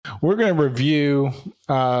we're going to review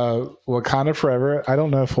Wakanda Forever. I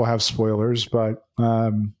don't know if we'll have spoilers, but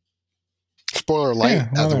spoiler light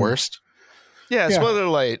at the worst. Yeah, spoiler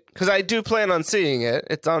light, because I do plan on seeing it.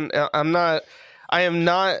 It's on. I am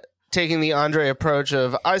not taking the Andre approach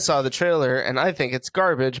of I saw the trailer and I think it's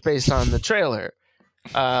garbage based on the trailer.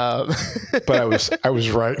 But I was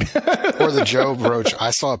right. Or the Joe approach.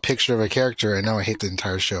 I saw a picture of a character and now I hate the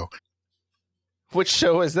entire show. Which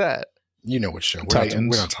show is that? You know which show. We're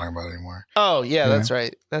not talking about it anymore. Oh, yeah, that's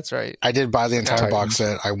right. That's right. I did buy the entire box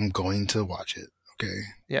set. I'm going to watch it. Okay.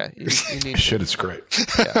 Yeah, you need shit. It's great.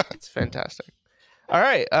 Yeah, it's fantastic. All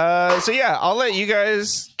right. So yeah, I'll let you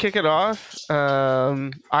guys kick it off.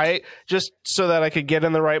 I just so that I could get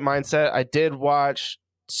in the right mindset, I did watch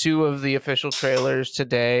 2 of the official trailers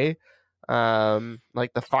today.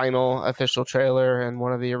 Like the final official trailer and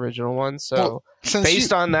one of the original ones. So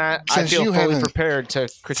based on that, I feel fully prepared to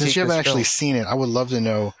critique. Since you haven't actually seen it, I would love to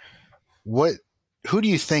know who do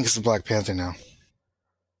you think is the Black Panther now?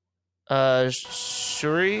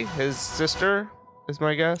 Shuri, his sister, is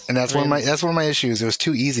my guess. And that's one of my issues. It was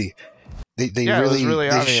too easy. They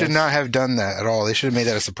really should not have done that at all. They should have made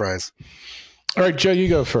that a surprise. All right, Joe, you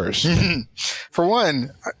go first. For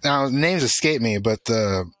one, now names escape me, but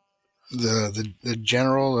the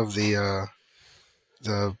general of the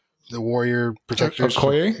warrior protectors.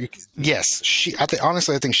 Okoye? Yes,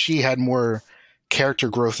 honestly, I think she had more character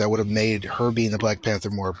growth that would have made her being the Black Panther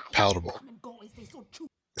more palatable.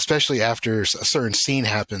 Especially after a certain scene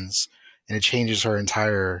happens and it changes her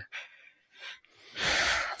entire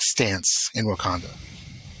stance in Wakanda.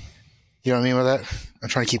 You know what I mean by that? I'm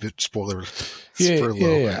trying to keep it spoiler low.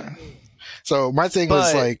 Yeah. So my thing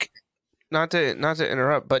was like, not to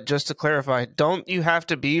interrupt, but just to clarify, don't you have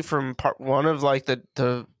to be from one of like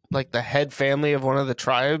the head family of one of the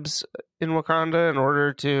tribes in Wakanda in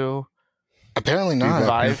order to apparently not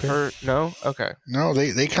revive her? No, okay, no,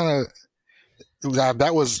 they kind of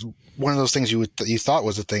that was one of those things you thought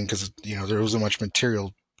was a thing because there wasn't much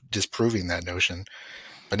material disproving that notion,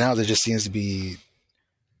 but now there just seems to be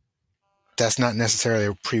that's not necessarily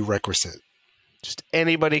a prerequisite. Just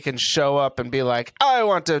anybody can show up and be like, I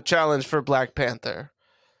want to challenge for Black Panther.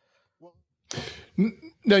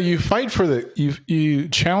 No, you fight for you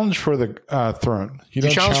challenge for the throne. You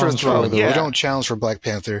don't challenge for the throne. Yeah. We don't challenge for Black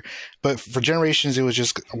Panther, but for generations it was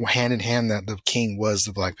just hand in hand that the king was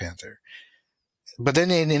the Black Panther. But then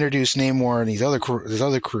they introduced Namor and this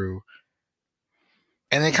other crew,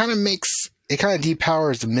 and it kind of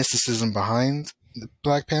depowers the mysticism behind the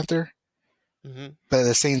Black Panther, but at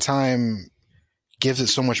the same time gives it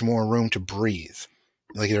so much more room to breathe.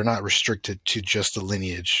 Like they're not restricted to just the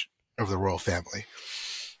lineage of the royal family.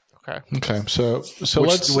 Okay. So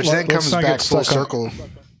which then comes back full circle.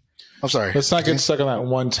 I'm sorry. Let's not get stuck on that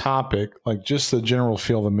one topic. Like just the general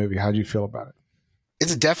feel of the movie. How do you feel about it?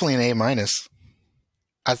 It's definitely an A-.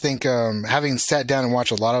 I think having sat down and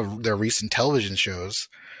watched a lot of their recent television shows,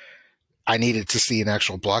 I needed to see an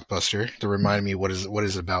actual blockbuster to remind me what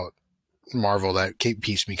is about Marvel that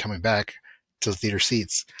keeps me coming back to the theater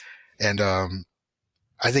seats. And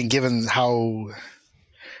I think given how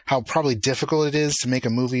probably difficult it is to make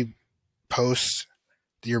a movie post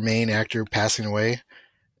your main actor passing away,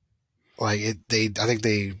 I think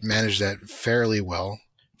they managed that fairly well.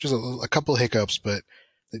 Just a couple of hiccups, but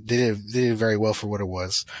they did very well for what it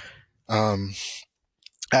was.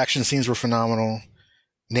 Action scenes were phenomenal.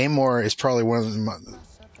 Namor is probably one of them.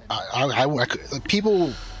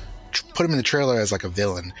 People put him in the trailer as like a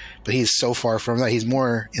villain, but he's so far from that. He's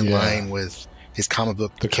more in line with his comic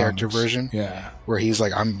book character version, where he's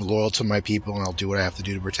like, I'm loyal to my people and I'll do what I have to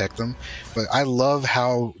do to protect them. But I love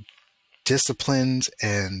how disciplined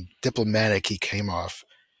and diplomatic he came off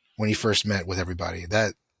when he first met with everybody.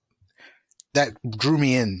 That drew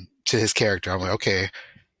me in to his character. I'm like, okay,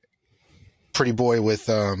 pretty boy with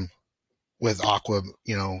Aqua,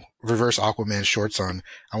 reverse Aquaman shorts on.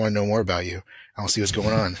 I want to know more about you. I want to see what's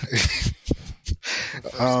going on.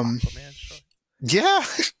 Yeah.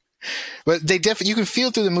 But they definitely, you can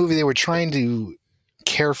feel through the movie they were trying to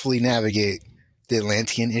carefully navigate the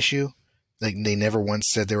Atlantean issue. Like they never once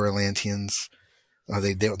said they were Atlanteans.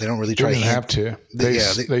 They don't really try to have to.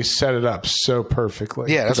 They set it up so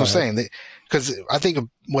perfectly. Yeah, that's what I'm saying. Because I think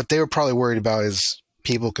what they were probably worried about is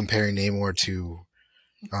people comparing Namor to,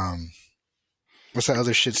 what's that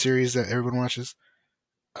other shit series that everyone watches?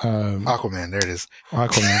 Aquaman. There it is.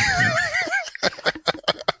 Aquaman.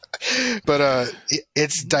 But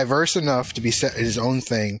it's diverse enough to be set in his own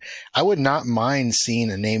thing. I would not mind seeing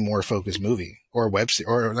a Namor focused movie or a web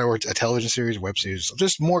or a television series, web series.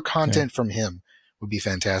 Just more content from him would be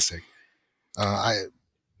fantastic.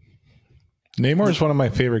 Namor is one of my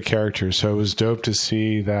favorite characters, so it was dope to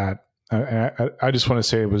see that. I just want to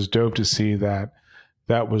say it was dope to see that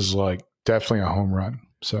that was like definitely a home run.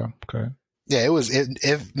 So, okay. Yeah, it was.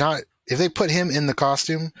 If they put him in the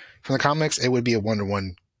costume from the comics, it would be a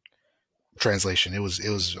 1-to-1 translation. It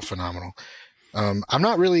was phenomenal. I'm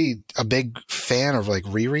not really a big fan of like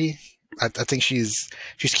Riri. I think she's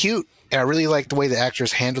cute, and I really like the way the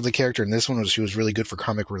actress handled the character in this one. She was really good for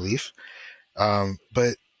comic relief.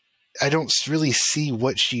 But I don't really see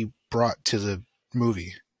what she brought to the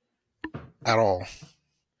movie at all,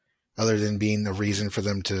 other than being the reason for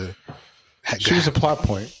them to. She was a plot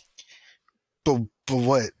point. But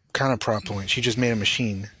what kind of plot point? She just made a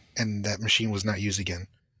machine, and that machine was not used again.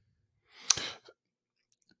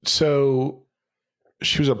 So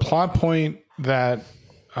she was a plot point that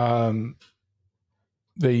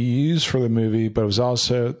they used for the movie, but it was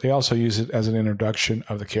also they also use it as an introduction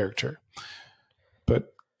of the character.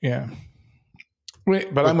 But yeah,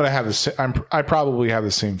 but I'm going to have the I probably have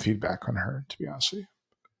the same feedback on her, to be honest with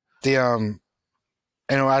you.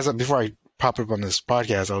 Before I pop up on this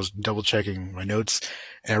podcast, I was double checking my notes,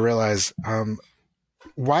 and I realized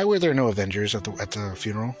why were there no Avengers at the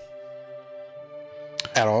funeral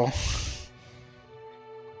at all?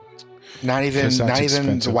 Not even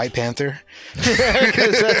the White Panther.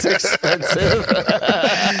 Because that's expensive.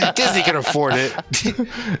 Disney can afford it.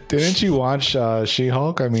 Didn't you watch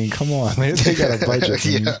She-Hulk? I mean, come on, they got a budget.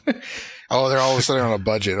 Yeah. Oh, they're all of a sudden on a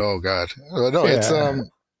budget. Oh God. No, yeah. it's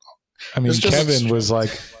I mean, Kevin was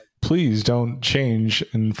like, "Please don't change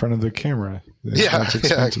in front of the camera."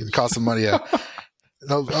 It costs some money. Yeah.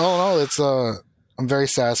 No, it's I'm very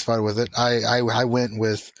satisfied with it. I went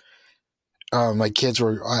with. My kids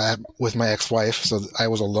were with my ex-wife, so I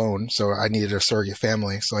was alone. So I needed a surrogate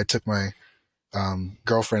family. So I took my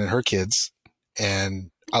girlfriend and her kids,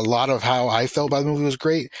 and a lot of how I felt about the movie was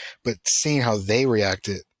great. But seeing how they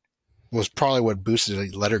reacted was probably what boosted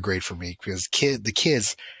a letter grade for me, because the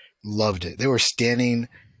kids loved it. They were standing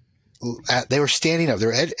up. They were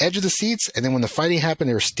edge of the seats, and then when the fighting happened,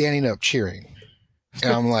 they were standing up cheering.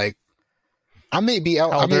 And I'm like, I may be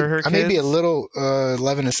out. I may be a little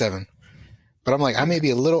 11 to 7. But I'm like, I may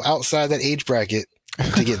be a little outside that age bracket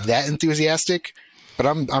to get that enthusiastic, but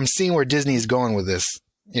I'm seeing where Disney is going with this,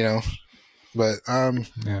 you know. But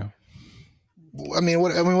yeah.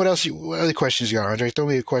 What else? What other questions you got, Andre? Throw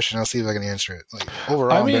me a question. I'll see if I can answer it. Like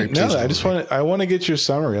overall, I mean, I want to get your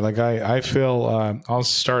summary. Like I feel I'll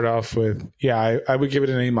start off with I would give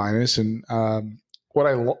it an A-, and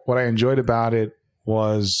what I enjoyed about it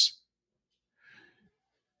was.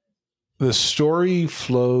 The story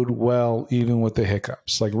flowed well, even with the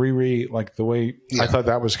hiccups. Like Riri, like the way I thought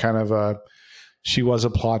that was kind of she was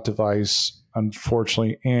a plot device,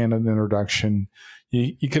 unfortunately, and an introduction.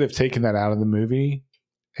 You could have taken that out of the movie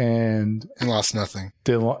and lost nothing.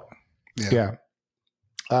 Yeah.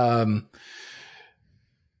 I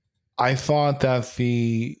thought that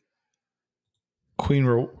the Queen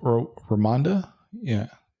Ramonda,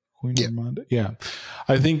 Ramonda,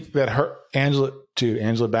 I think that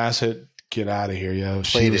Angela Bassett. Get out of here, yo.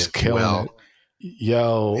 She was killing it.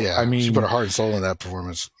 Yo, yeah, I mean, she put her heart and soul in that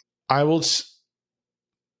performance. I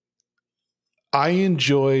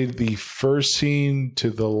enjoyed the first scene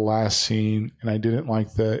to the last scene, and I didn't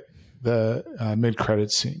like the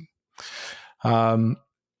mid-credit scene. The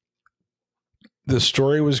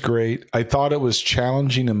story was great. I thought it was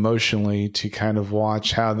challenging emotionally to kind of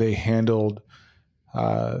watch how they handled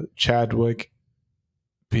Chadwick,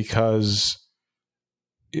 because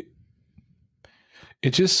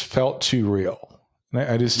it just felt too real. And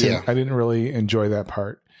I didn't really enjoy that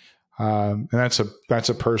part. And that's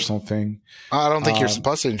a personal thing. I don't think you're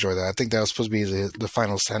supposed to enjoy that. I think that was supposed to be the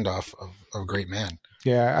final send off of a great man.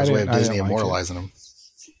 Yeah. As a way of Disney immortalizing him.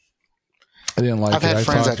 I didn't like it. I've had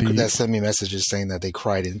friends that send me messages saying that they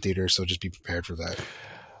cried in theater. So just be prepared for that.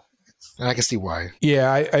 And I can see why.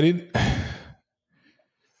 Yeah. I didn't.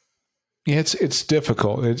 Yeah, it's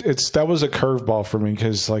difficult. That was a curveball for me,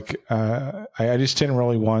 because I just didn't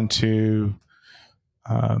really want to.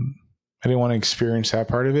 I didn't want to experience that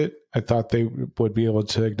part of it. I thought they would be able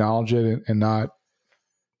to acknowledge it and not.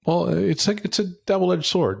 Well, it's a double-edged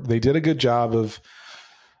sword. They did a good job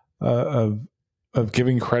of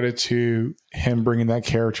giving credit to him bringing that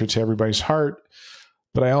character to everybody's heart,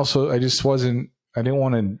 but I just wasn't. I didn't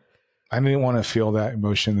want to feel that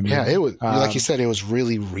emotion in the movie. Yeah, it was like you said, it was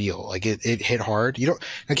really real. Like it hit hard. You don't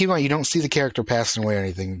see the character passing away or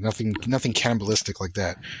anything. Nothing cannibalistic like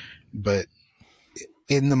that. But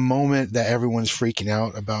in the moment that everyone's freaking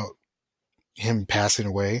out about him passing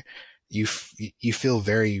away, you feel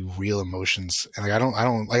very real emotions. And like I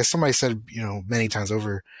don't like somebody said, many times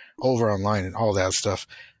over, over online and all that stuff.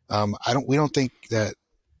 We don't think that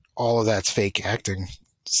all of that's fake acting.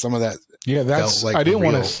 Some of that felt like I didn't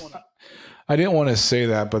real. I didn't want to say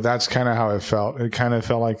that, but that's kind of how it felt. It kind of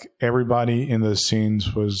felt like everybody in those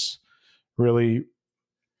scenes was really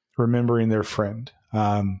remembering their friend.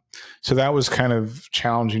 So that was kind of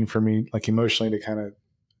challenging for me, like emotionally, to kind of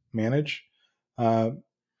manage.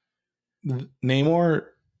 Namor,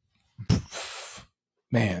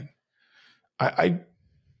 man, I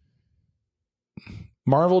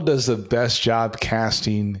Marvel does the best job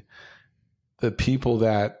casting the people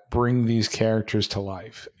that bring these characters to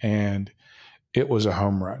life, and it was a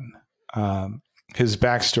home run. His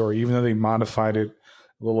backstory, even though they modified it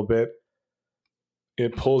a little bit,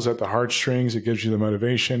 it pulls at the heartstrings. It gives you the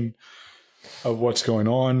motivation of what's going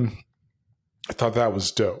on. I thought that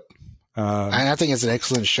was dope. And I think it's an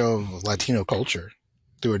excellent show of Latino culture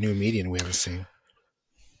through a new medium we haven't seen.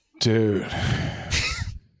 Dude.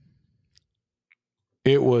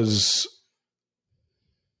 It was...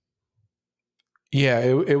 Yeah,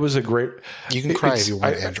 it was a great... You can cry if you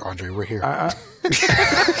want, Andre. We're here.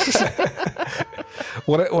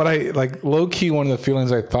 What I like, low key, one of the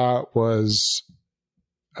feelings I thought was,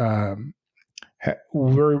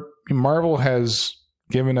 Marvel has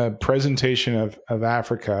given a presentation of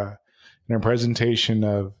Africa and a presentation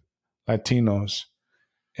of Latinos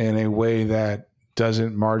in a way that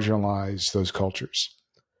doesn't marginalize those cultures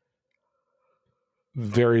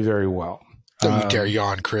very, very well. Don't you dare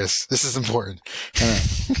yawn, Chris. This is important.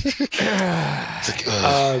 It's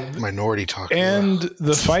like, minority talk. And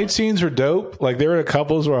the fight scenes were dope. Like, there were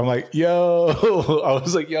couples where I'm like, yo, I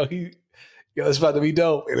was like, yo, it's about to be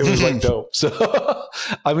dope. And it was like dope. So,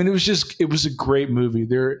 I mean, it was a great movie.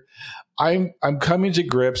 I'm coming to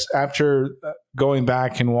grips after going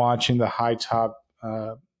back and watching the high top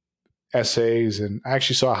essays. And I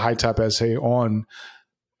actually saw a high top essay on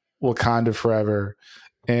Wakanda Forever.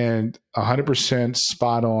 And 100%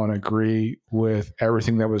 spot on agree with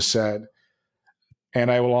everything that was said.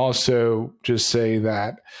 And I will also just say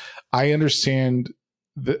that I understand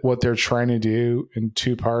what they're trying to do in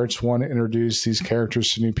two parts. One, introduce these characters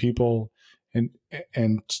to new people, and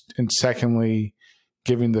secondly,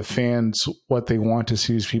 giving the fans what they want to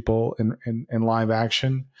see these people in live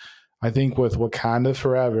action. I think with Wakanda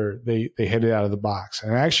Forever, they hit it out of the box.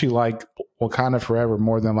 And I actually like Wakanda Forever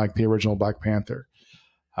more than like the original Black Panther.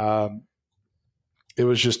 It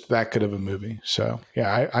was just that good of a movie. So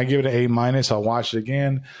yeah, I give it an A-. I'll watch it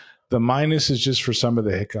again. The minus is just for some of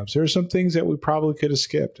the hiccups. There are some things that we probably could have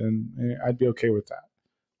skipped, and I'd be okay with that.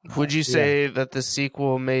 Would you say that the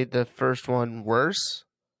sequel made the first one worse?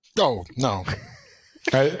 Oh, no.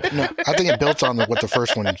 No, I think it built on what the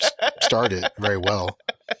first one started very well.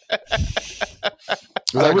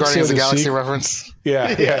 Was that Guardians of the Galaxy reference?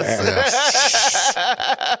 Yeah. Yes.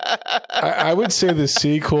 I would say the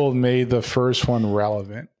sequel made the first one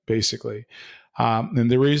relevant, basically. And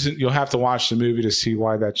the reason, you'll have to watch the movie to see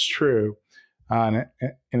why that's true. And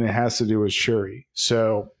it has to do with Shuri.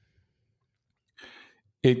 So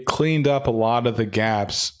it cleaned up a lot of the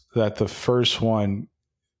gaps that the first one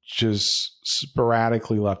just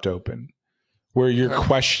sporadically left open, where you're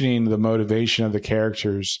questioning the motivation of the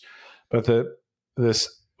characters. But this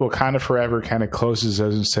Wakanda Forever kind of closes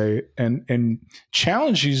those and say, and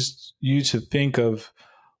challenges you to think of,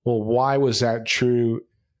 well, why was that true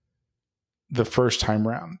the first time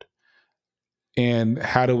round? And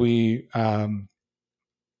how do we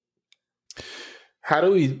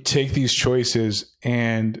take these choices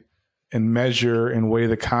and measure and weigh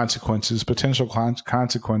the consequences, potential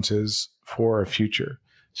consequences for a future?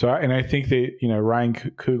 So, and I think that, Ryan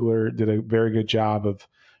Coogler did a very good job of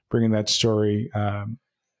bringing that story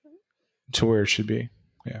to where it should be.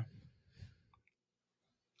 Yeah.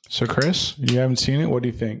 So, Chris, you haven't seen it. What do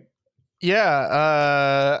you think?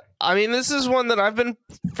 Yeah. I mean, this is one that I've been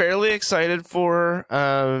fairly excited for.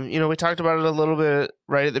 We talked about it a little bit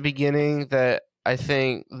right at the beginning, that I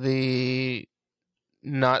think the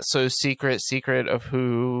not so secret of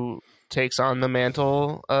who takes on the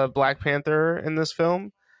mantle of Black Panther in this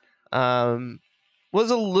film was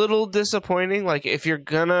a little disappointing. Like, if you're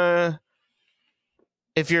gonna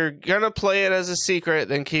play it as a secret,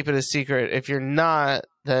 then keep it a secret. If you're not,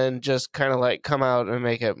 then just kind of like come out and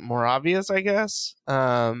make it more obvious, I guess.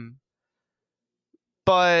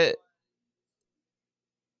 But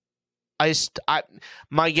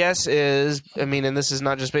my guess is, I mean, and this is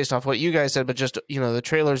not just based off what you guys said, but just, the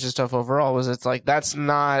trailers and stuff overall, was it's like, that's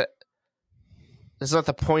not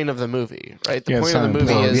the point of the movie, right? The point of the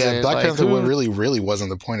movie is Black Panther really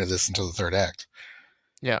wasn't the point of this until the third act.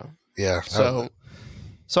 Yeah. Yeah. So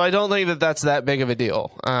So I don't think that that's that big of a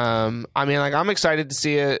deal. I mean, like, I'm excited to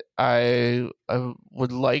see it. I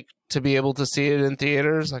would like to be able to see it in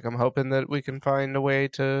theaters. Like, I'm hoping that we can find a way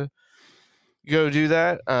to go do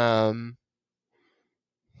that.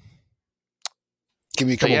 Give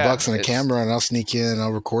me a couple yeah, bucks and a camera, and I'll sneak in and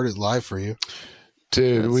I'll record it live for you.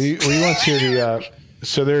 Dude, we went to the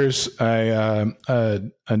so there's a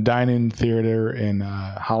dine-in theater in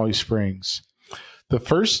Holly Springs. The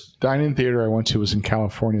first dine-in theater I went to was in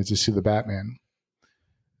California to see the Batman,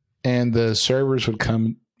 and the servers would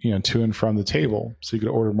come, to and from the table, so you could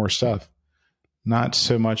order more stuff. Not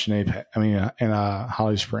so much in in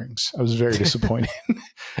Holly Springs. I was very disappointed,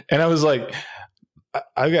 and I was like,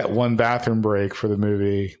 I got one bathroom break for the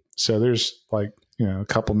movie, so there's like a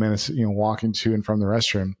couple minutes, walking to and from the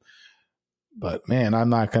restroom. But man, I'm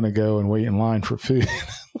not going to go and wait in line for food.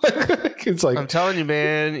 It's like, I'm telling you,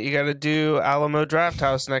 man, you got to do Alamo Draft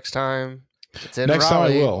House next time. It's in next Raleigh.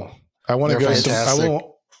 time I will. I want to go. I won't.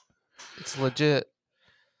 It's legit.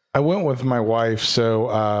 I went with my wife,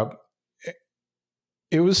 so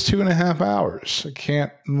it was 2.5 hours. I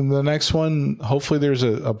can't. The next one, hopefully, there's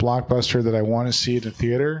a blockbuster that I want to see at the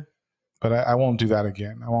theater, but I won't do that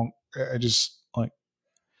again. I won't. I just like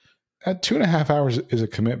at 2.5 hours is a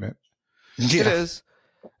commitment. Yeah. It is,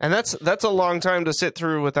 and that's a long time to sit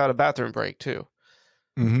through without a bathroom break too.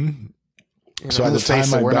 Mm-hmm. So at the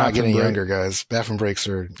time, we're not getting younger, guys. Bathroom breaks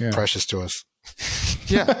are precious to us.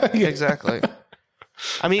 Yeah, exactly.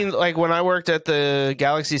 I mean, like when I worked at the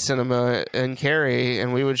Galaxy Cinema in Cary,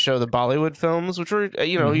 and we would show the Bollywood films, which were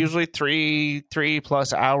usually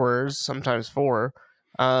 3+ hours, sometimes 4.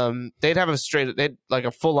 They'd have they'd like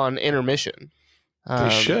a full on intermission. They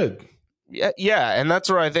should. Yeah, and that's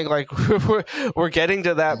where I think like we're getting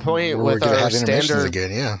to that point with our standard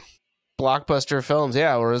again, blockbuster films.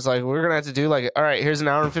 Yeah, where it's like we're gonna have to do like, all right, here's an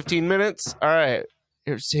hour and 15 minutes. All right,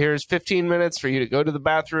 here's 15 minutes for you to go to the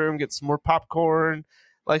bathroom, get some more popcorn.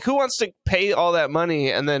 Like, who wants to pay all that money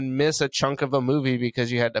and then miss a chunk of a movie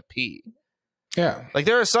because you had to pee? Yeah, like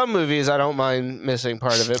there are some movies I don't mind missing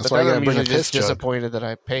part of it, but then I'm usually just disappointed that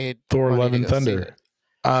I paid Thor: Love and Thunder.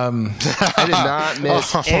 I did not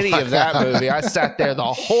miss any of that movie. I sat there the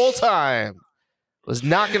whole time. Was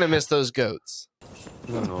not going to miss those goats.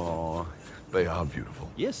 Oh, they are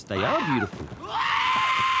beautiful. Yes, they are beautiful.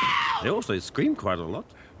 They also scream quite a lot.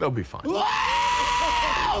 They'll be fine.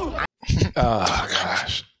 Oh,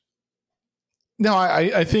 gosh. No,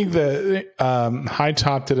 I think that High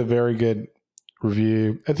Top did a very good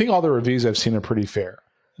review. I think all the reviews I've seen are pretty fair,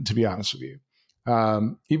 to be honest with you.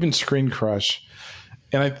 Even Screen Crush.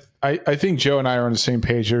 And I think Joe and I are on the same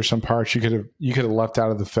page. There's some parts you could have left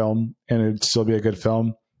out of the film, and it'd still be a good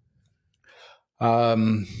film. But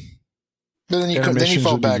then you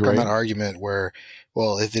fall back on that argument where,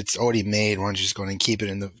 well, if it's already made, why don't you just go and keep it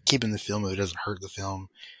in the film if it doesn't hurt the film?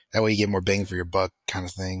 That way you get more bang for your buck, kind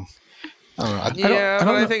of thing. I don't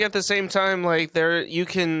know. I think at the same time, like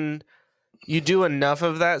you do enough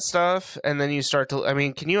of that stuff, and then you start to. I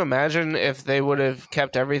mean, can you imagine if they would have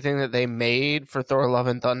kept everything that they made for Thor: Love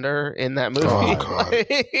and Thunder in that movie? Oh God!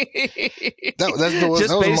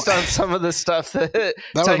 Just based on some of the stuff that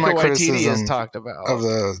Taika Waititi has talked about of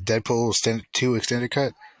the Deadpool 2 extended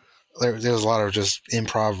cut. There's a lot of just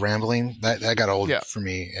improv rambling that got old for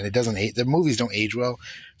me, and it doesn't. The movies don't age well.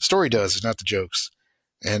 The story does, it's not the jokes.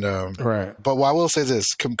 And right. But I will say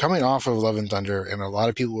this: coming off of Love and Thunder, and a lot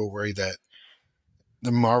of people were worried that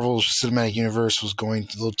the Marvel Cinematic Universe was going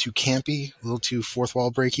a little too campy, a little too fourth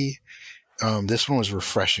wall breaky. This one was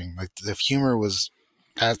refreshing. Like the humor was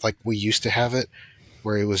like we used to have it,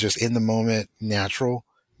 where it was just in the moment, natural,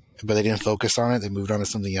 but they didn't focus on it. They moved on to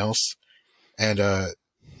something else. And I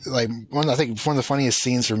think one of the funniest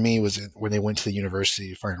scenes for me was when they went to the university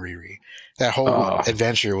to find Riri. That whole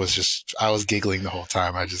adventure was just, I was giggling the whole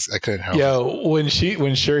time. I couldn't help it. When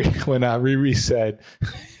Riri said,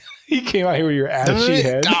 he came out here with your ashy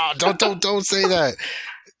head. No, don't say that.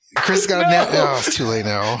 Chris got a net. Oh, it's too late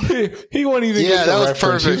now. He won't even get that was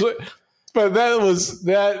reference. perfect. But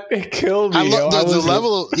it killed me. I love the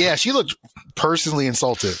level. She looked personally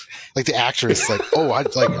insulted. Like the actress, I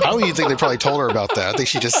don't even think they probably told her about that. I think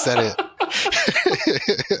she just said it.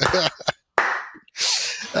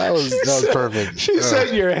 That was perfect. She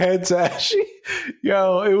said your head's ashy.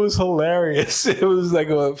 Yo, it was hilarious. It was like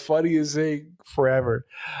the funniest thing forever.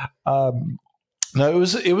 No,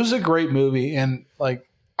 it was a great movie, and like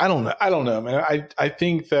I don't know, man. I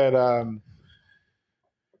think that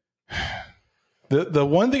the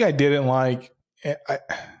one thing I didn't like,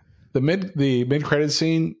 the mid credit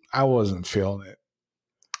scene, I wasn't feeling it.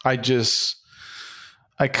 I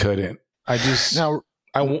couldn't.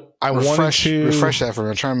 I wanted to refresh that for me.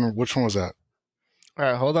 I'm trying to remember which one was that. All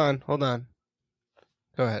right, hold on.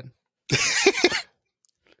 Go ahead.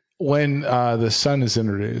 when the sun is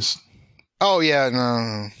introduced. Oh yeah,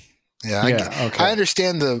 no. Yeah, okay. I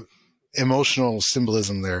understand the emotional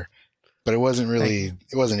symbolism there, but it wasn't really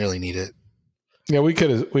needed. Yeah, we could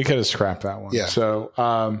have scrapped that one. Yeah. So,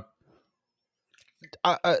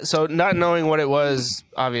 so not knowing what it was,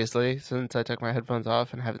 obviously, since I took my headphones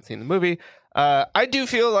off and haven't seen the movie, I do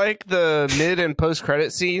feel like the mid and post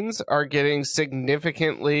credit scenes are getting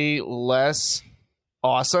significantly less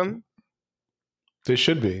awesome. they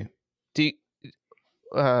should be. He's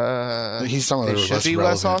talking They about should less be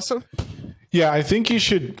less relevant. awesome. Yeah, I think they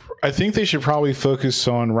should probably focus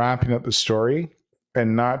on wrapping up the story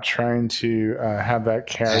and not trying to have that Add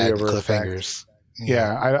carryover effect. cliffhangers.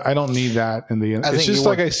 Yeah, I don't need that in the end. It's just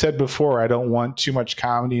like I said before. I don't want too much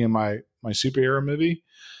comedy in my superhero movie.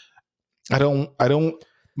 I don't.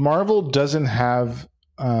 Marvel doesn't have.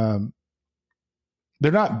 They're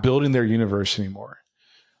not building their universe anymore.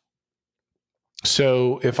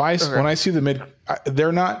 So when I see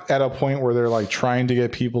they're not at a point where they're like trying to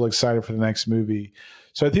get people excited for the next movie.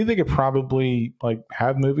 So I think they could probably like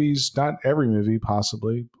have movies, not every movie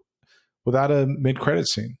possibly, without a mid-credit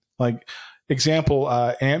scene. Like example,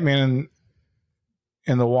 Ant-Man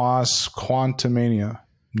and the Wasp: Quantumania.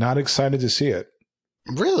 Not excited to see it.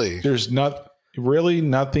 Really? There's really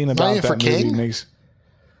nothing about that movie makes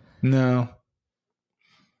no.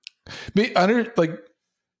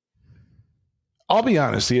 I'll be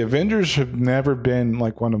honest, the Avengers have never been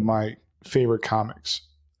like one of my favorite comics.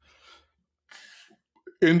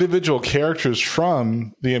 Individual characters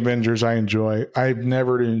from the Avengers I enjoy. I've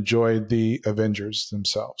never enjoyed the Avengers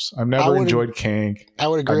themselves. I've never enjoyed Kang. I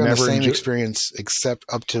would agree on the same experience, except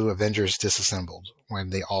up to Avengers Disassembled, when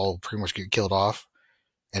they all pretty much get killed off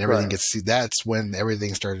and everything gets. That's when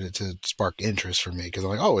everything started to spark interest for me, because I'm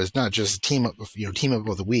like, oh, it's not just team up of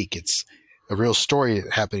the week. It's a real story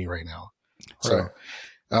happening right now. So,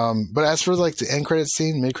 but as for like the end credit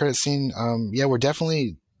scene, mid credit scene, yeah, we're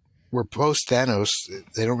post Thanos.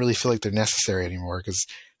 They don't really feel like they're necessary anymore, because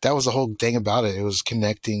that was the whole thing about it. It was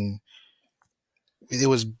connecting. It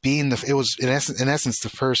was in essence the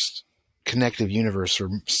first connective universe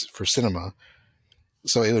for cinema.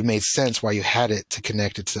 So it would make sense why you had it to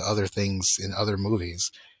connect it to other things in other movies.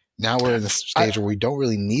 Now we're in the stage where we don't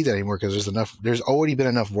really need that anymore, because there's already been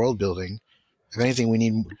enough world building. If anything, we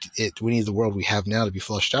need the world we have now to be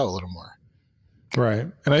fleshed out a little more. Right.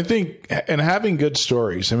 And I think, and having good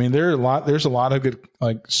stories. I mean, there's a lot of good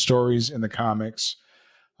like stories in the comics.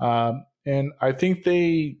 And I think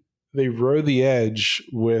they rode the edge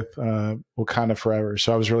with Wakanda Forever.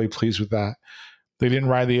 So I was really pleased with that. They didn't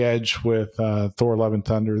ride the edge with Thor: Love and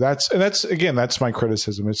Thunder. That's my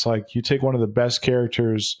criticism. It's like you take one of the best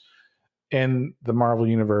characters in the Marvel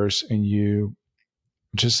universe and you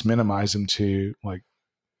just minimize them to like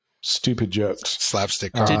stupid jokes.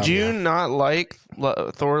 Slapstick. Did you not like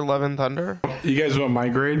Thor: Love and Thunder? You guys want my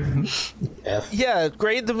grade? F. Yeah,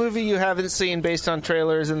 grade the movie you haven't seen based on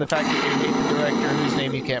trailers and the fact that you hate the director whose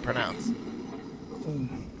name you can't pronounce.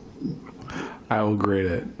 I will grade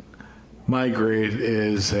it. My grade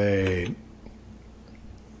is it'll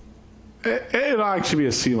actually be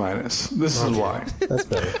a C-. This is why. That's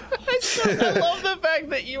better. I love the fact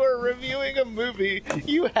that you are reviewing a movie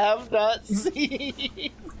you have not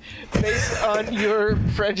seen based on your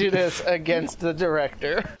prejudice against the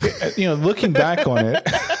director. Looking back on it.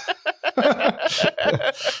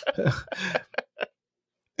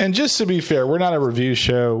 And just to be fair, we're not a review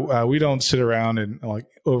show. We don't sit around and like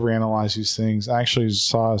overanalyze these things. I actually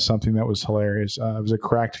saw something that was hilarious. It was a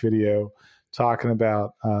cracked video talking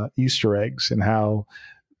about Easter eggs and how,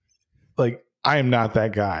 like, I am not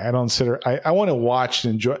that guy. I don't sit. I want to watch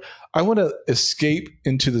and enjoy. I want to escape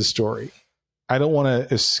into the story. I don't want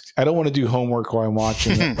to do homework while I'm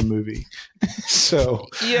watching a movie. So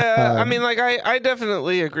yeah, I mean, like I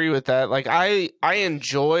definitely agree with that. Like I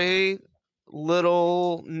enjoy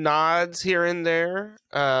little nods here and there,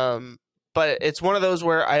 but it's one of those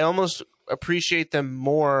where I almost appreciate them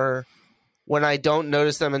more when I don't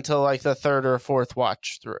notice them until like the third or fourth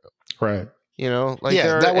watch through. Right. Like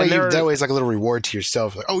that way it's like a little reward to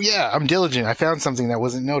yourself. Like, oh yeah, I'm diligent. I found something that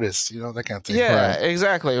wasn't noticed. That kind of thing. Yeah, right.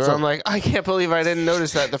 Exactly. Where I'm like, I can't believe I didn't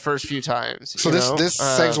notice that the first few times. So this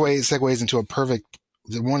segues into a perfect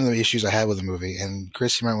one of the issues I had with the movie. And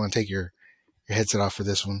Chris, you might want to take your headset off for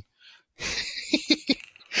this one.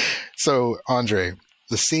 So Andre,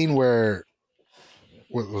 the scene where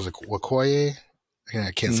what was it, Wakoye?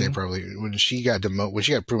 I can't say it probably. When she got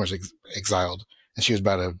pretty much exiled, and she was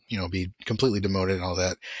about to, be completely demoted and all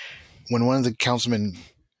that. when one of the councilmen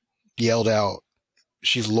yelled out,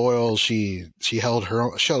 "She's loyal. She held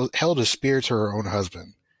a spear to her own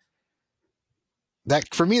husband."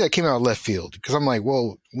 That for me, that came out of left field because I'm like,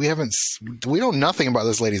 well, we know nothing about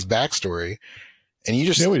this lady's backstory, and you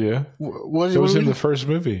just Yeah, we do. What It was in the first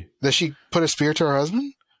movie. That she put a spear to her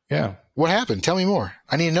husband? Yeah. What happened? Tell me more.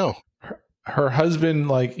 I need to know. Her husband,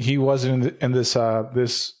 like, he wasn't in this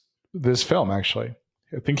film. Actually,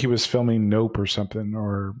 I think he was filming Nope or something.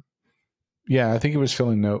 Or yeah, I think he was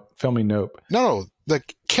filming Nope. No, the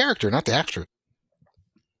character, not the actress.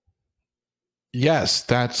 Yes,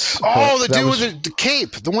 that's. The dude with the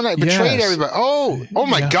cape, the one that betrayed everybody. Oh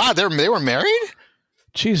my God, they were married.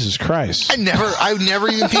 Jesus Christ! I never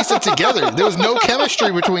even pieced it together. There was no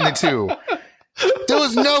chemistry between the two. There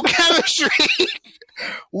was no chemistry.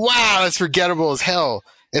 Wow, that's forgettable as hell.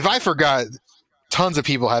 If I forgot, tons of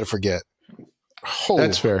people had to forget.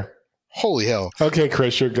 That's fair. Holy hell. Okay,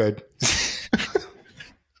 Chris, you're good.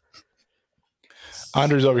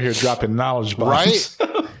 Andre's over here dropping knowledge bombs.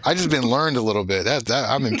 Right? I just been learned a little bit.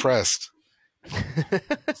 I'm impressed.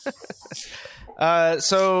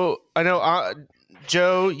 So I know,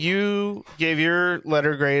 Joe, you gave your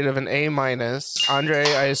letter grade of an A-. Andre,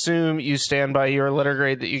 I assume you stand by your letter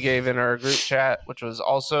grade that you gave in our group chat, which was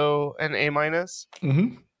also an A-.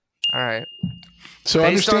 Mm-hmm. All right. So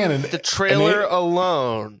Based understand on the trailer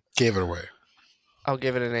alone, gave it away. I'll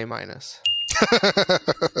give it an A-.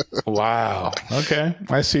 Wow. Okay,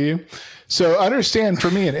 I see you. So understand,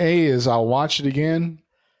 for me, an A is I'll watch it again,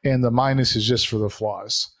 and the minus is just for the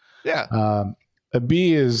flaws. Yeah. A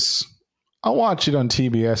B is I'll watch it on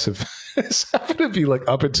TBS if it's going to be like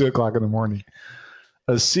up at 2:00 in the morning.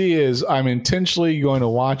 A C is I'm intentionally going to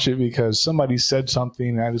watch it because somebody said something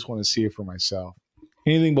and I just want to see it for myself.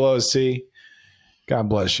 Anything below a C, God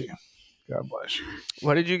bless you. God bless you.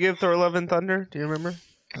 What did you give Thor: Love and Thunder? Do you remember?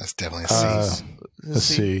 That's definitely a C. A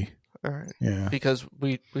C. All right. Yeah. Because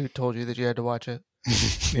we told you that you had to watch it.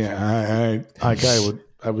 Yeah,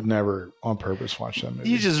 I would never on purpose watch that movie.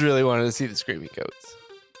 You just really wanted to see the screaming goats.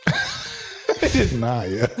 I did not.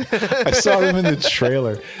 Yeah, I saw them in the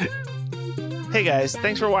trailer. Hey guys,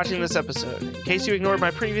 thanks for watching this episode. In case you ignored my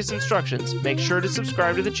previous instructions, make sure to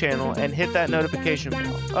subscribe to the channel and hit that notification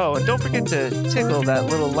bell. Oh, and don't forget to tickle that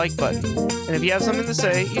little like button. And if you have something to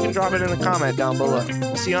say, you can drop it in a comment down below.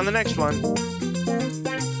 See you on the next one.